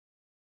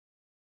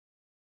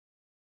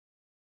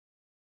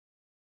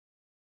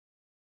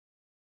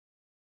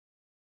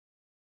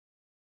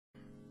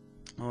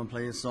I'm going to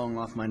play a song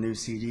off my new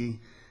CD,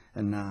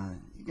 and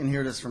you can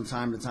hear this from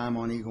time to time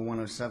on Eagle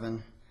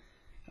 107.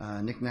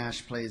 Nick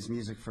Nash plays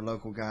music for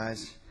local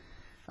guys.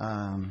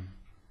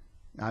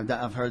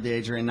 I've heard the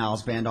Adrian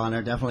Niles Band on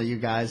there. Definitely you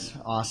guys.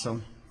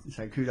 Awesome.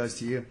 So kudos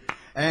to you.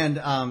 And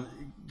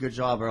good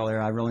job earlier.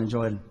 I really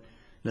enjoyed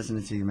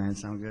listening to you, man.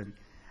 Sound good.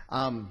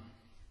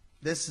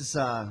 This is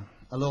a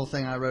little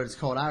thing I wrote. It's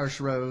called Irish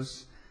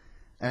Rose,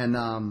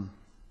 and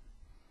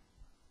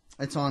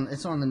it's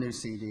on the new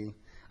CD.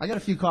 I got a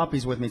few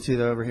copies with me too,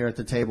 though, over here at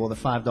the table. They're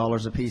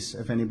 $5 a piece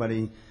if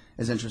anybody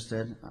is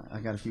interested. I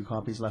got a few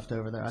copies left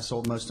over there. I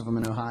sold most of them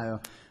in Ohio,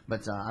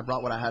 but I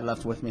brought what I had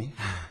left with me.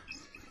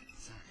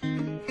 Here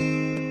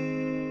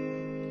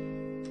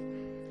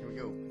we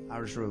go.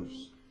 Irish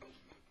Rose.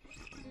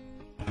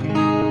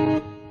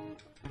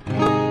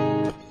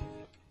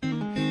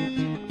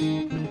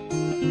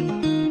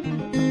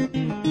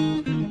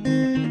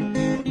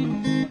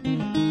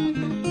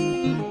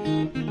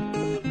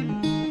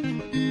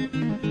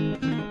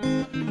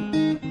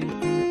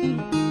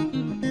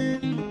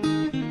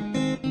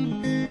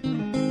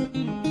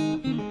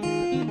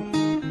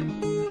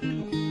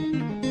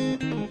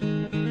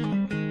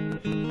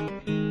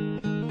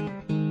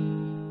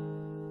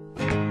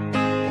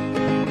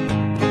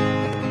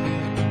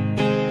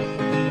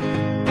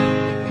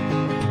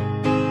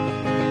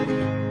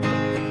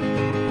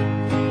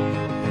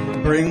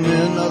 Bring me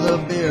another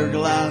beer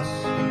glass.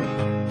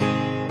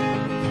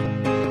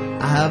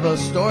 I have a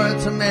story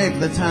to make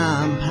the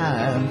time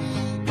pass.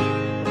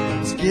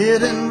 It's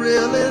getting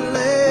really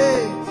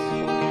late.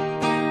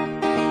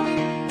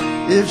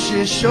 If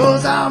she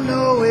shows, I'll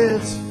know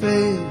it's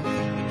fate.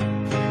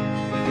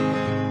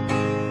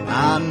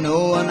 I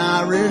know an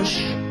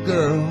Irish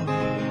girl.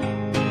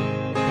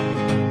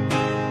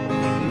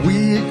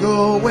 We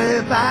go way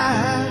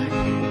back.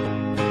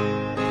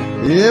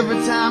 Every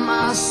time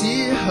I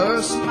see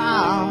her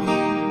smile,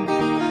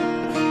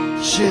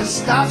 she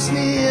stops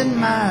me in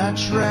my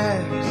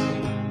tracks.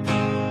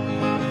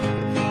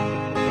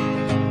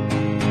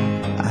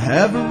 I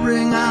have a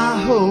ring,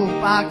 I hope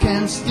I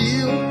can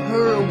steal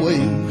her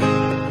away.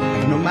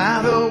 No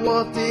matter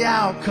what the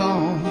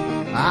outcome,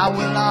 I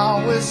will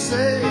always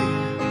say,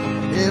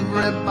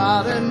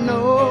 everybody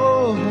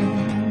knows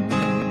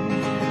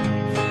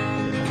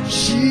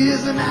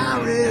she's an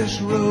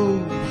Irish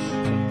rose.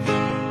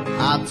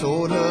 I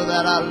told her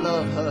that I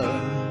love her.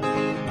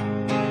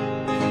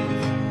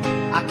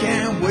 I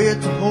can't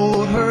wait to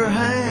hold her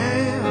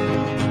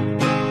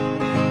hand.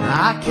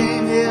 I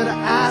came here to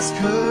ask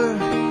her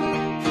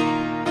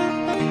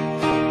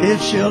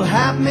if she'll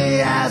have me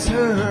as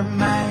her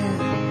man.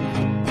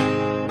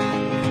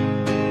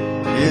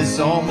 It's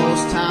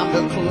almost time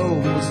to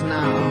close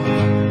now.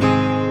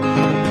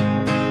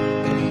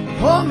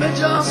 Hold me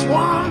just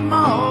one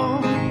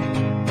more.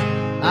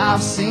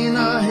 I've seen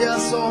her here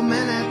so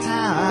many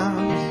times.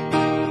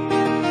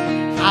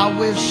 I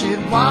wish she'd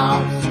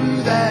walk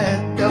through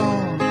that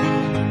door.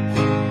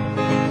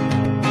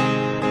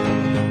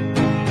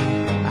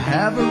 I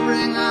have a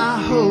ring,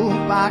 I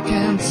hope I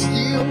can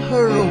steal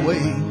her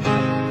away.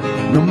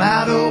 No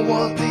matter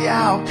what the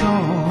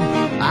outcome,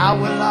 I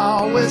will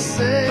always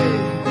say,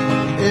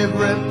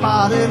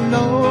 everybody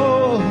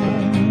knows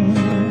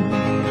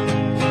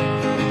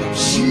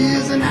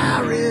she's an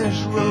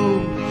Irish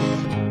rose.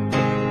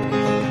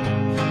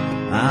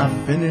 I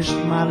finished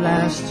my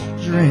last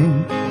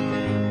drink.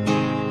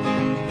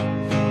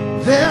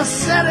 They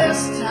said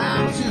it's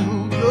time to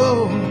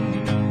go.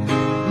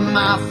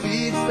 My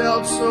feet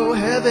felt so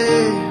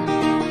heavy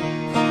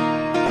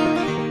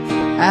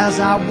as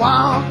I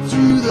walked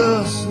through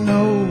the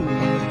snow.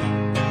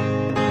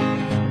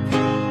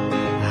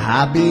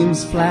 High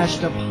beams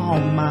flashed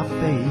upon my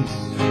face.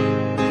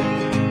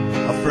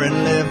 A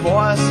friendly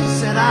voice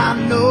said, I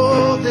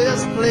know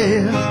this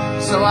place.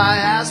 So I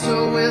asked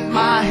her with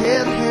my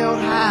head held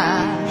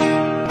high.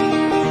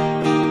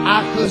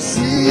 I could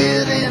see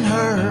it in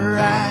her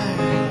eyes.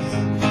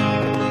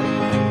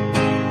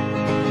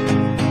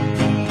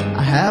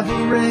 I have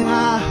a ring,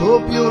 I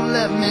hope you'll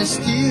let me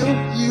steal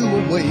you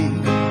away.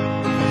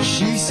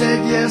 She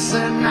said yes,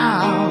 and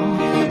now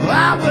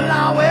I will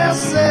always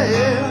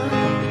say,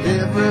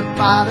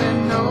 everybody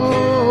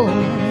knows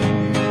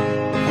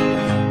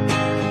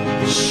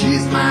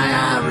she's my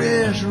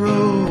Irish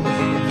rose.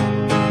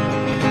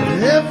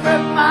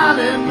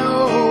 Everybody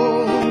knows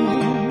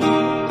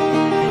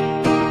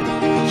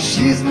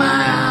she's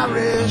my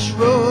Irish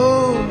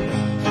rose.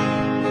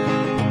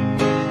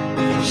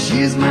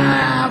 She's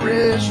my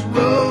Irish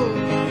rose.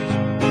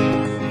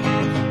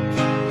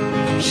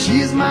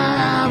 She's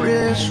my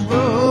Irish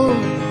rose.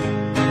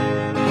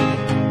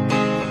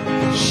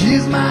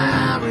 She's my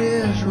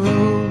Irish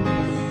rose.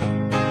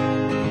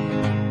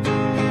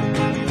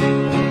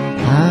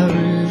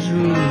 Irish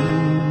rose.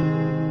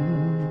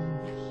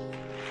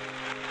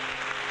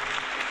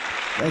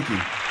 Thank you.